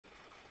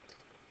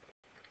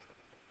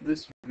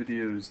This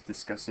video is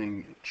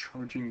discussing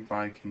charging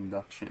by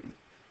conduction.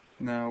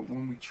 Now,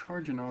 when we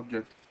charge an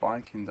object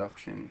by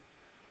conduction,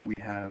 we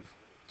have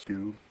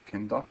two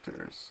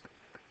conductors.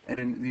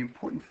 And the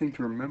important thing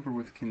to remember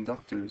with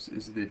conductors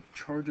is that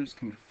charges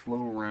can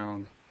flow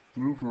around,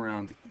 move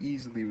around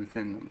easily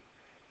within them.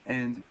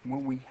 And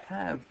when we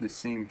have the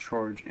same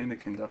charge in a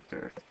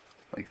conductor,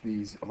 like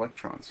these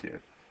electrons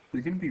here,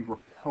 they're going to be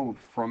repelled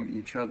from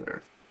each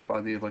other by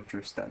the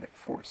electrostatic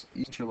force.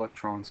 Each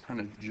electron's kind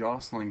of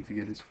jostling to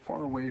get as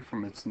far away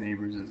from its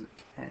neighbors as it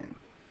can.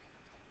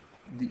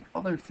 The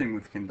other thing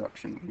with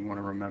conduction we want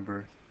to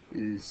remember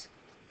is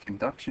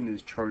conduction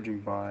is charging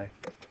by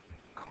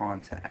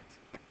contact.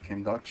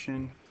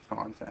 Conduction,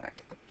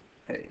 contact.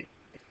 Hey.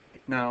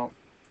 Now,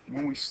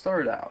 when we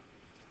start out,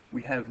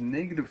 we have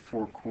negative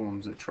 4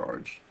 coulombs of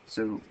charge.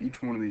 So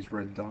each one of these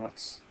red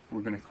dots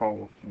we're going to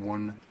call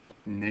one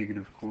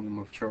negative coulomb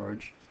of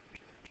charge,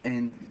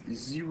 and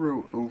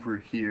 0 over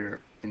here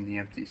in the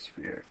empty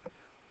sphere.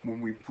 When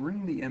we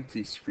bring the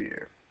empty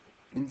sphere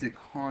into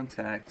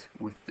contact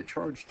with the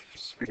charged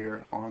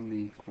sphere on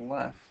the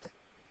left,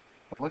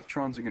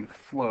 electrons are going to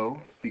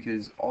flow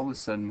because all of a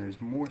sudden there's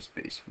more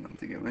space for them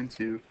to go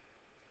into,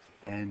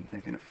 and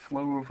they're going to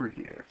flow over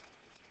here.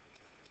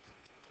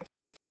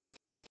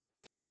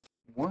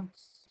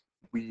 Once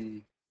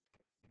we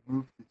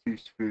move the two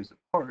spheres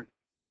apart,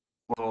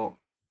 well,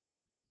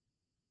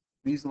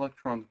 these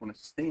electrons want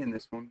to stay in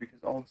this one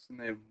because all of a sudden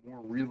they have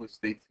more real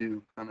estate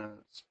to kind of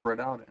spread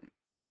out in.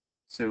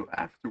 So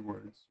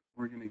afterwards,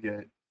 we're going to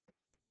get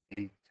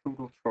a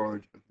total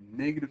charge of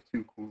negative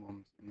 2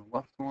 coulombs in the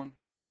left one,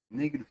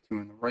 negative 2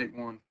 in the right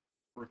one,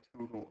 for a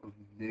total of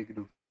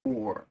negative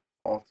 4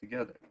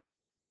 altogether.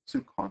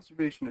 So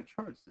conservation of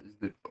charge says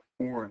that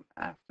before and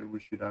after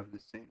we should have the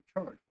same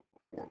charge.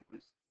 Before it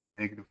was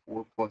negative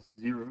 4 plus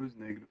 0 is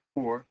negative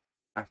 4.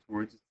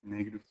 Afterwards, it's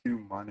negative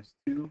 2 minus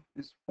 2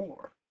 is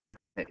 4.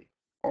 Hey,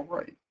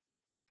 alright.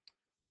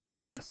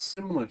 A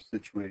similar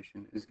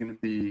situation is going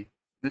to be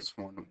this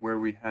one, where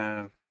we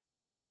have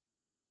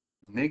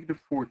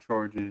negative 4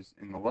 charges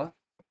in the left,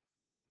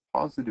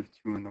 positive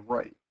 2 in the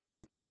right.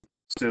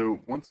 So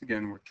once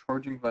again, we're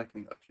charging by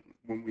conduction.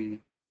 When we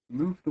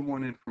move the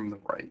one in from the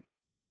right,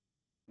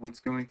 what's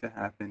going to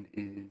happen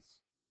is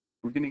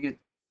we're going to get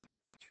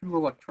 2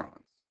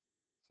 electrons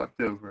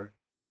sucked over,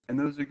 and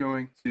those are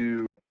going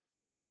to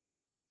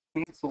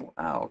cancel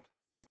out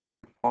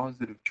the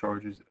positive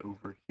charges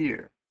over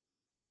here.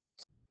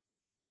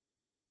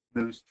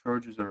 Those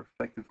charges are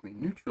effectively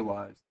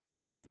neutralized,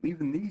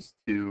 leaving these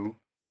two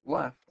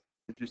left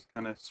to just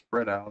kind of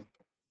spread out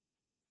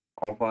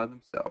all by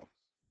themselves.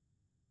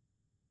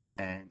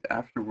 And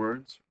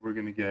afterwards, we're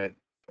going to get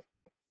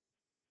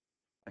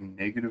a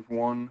negative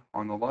 1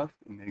 on the left,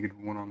 a negative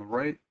 1 on the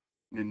right,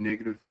 and a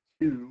negative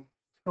 2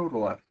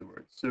 total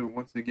afterwards. So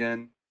once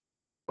again,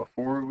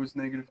 before it was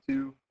negative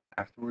 2,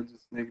 afterwards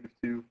it's negative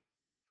 2,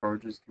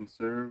 charges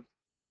conserved,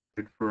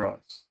 good for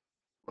us.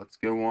 Let's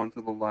go on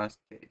to the last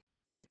case.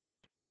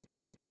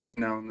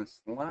 Now in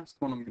this last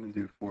one I'm going to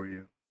do for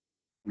you,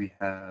 we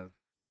have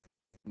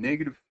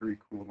negative 3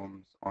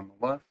 coulombs on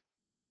the left,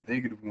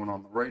 negative 1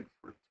 on the right,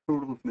 for a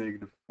total of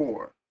negative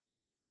 4.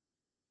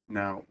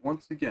 Now,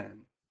 once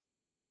again,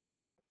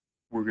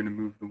 we're going to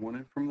move the one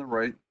in from the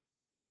right,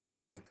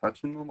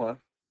 touching the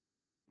left.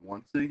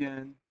 Once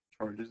again,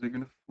 charges are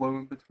going to flow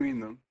in between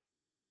them.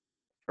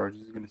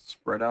 Charges are going to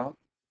spread out,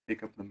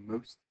 take up the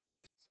most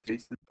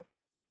space.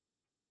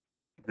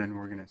 Then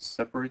we're going to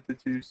separate the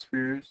two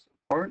spheres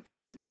apart,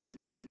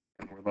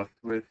 and we're left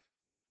with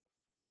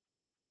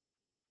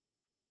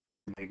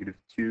negative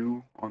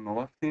 2 on the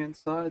left-hand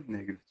side,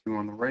 negative 2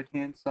 on the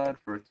right-hand side,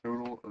 for a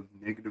total of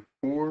negative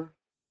 4.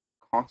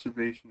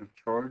 Conservation of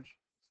charge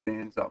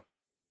stands up.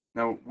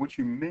 Now, what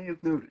you may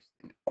have noticed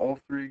in all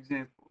three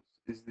examples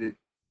is that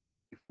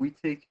if we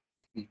take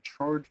the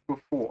charge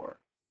before,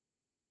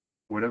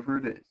 whatever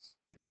it is,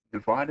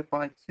 divide it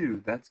by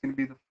 2, that's going to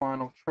be the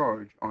final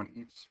charge on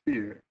each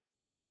sphere.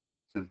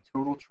 So the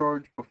total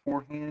charge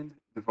beforehand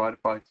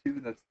divided by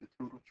 2, that's the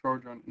total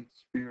charge on each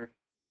sphere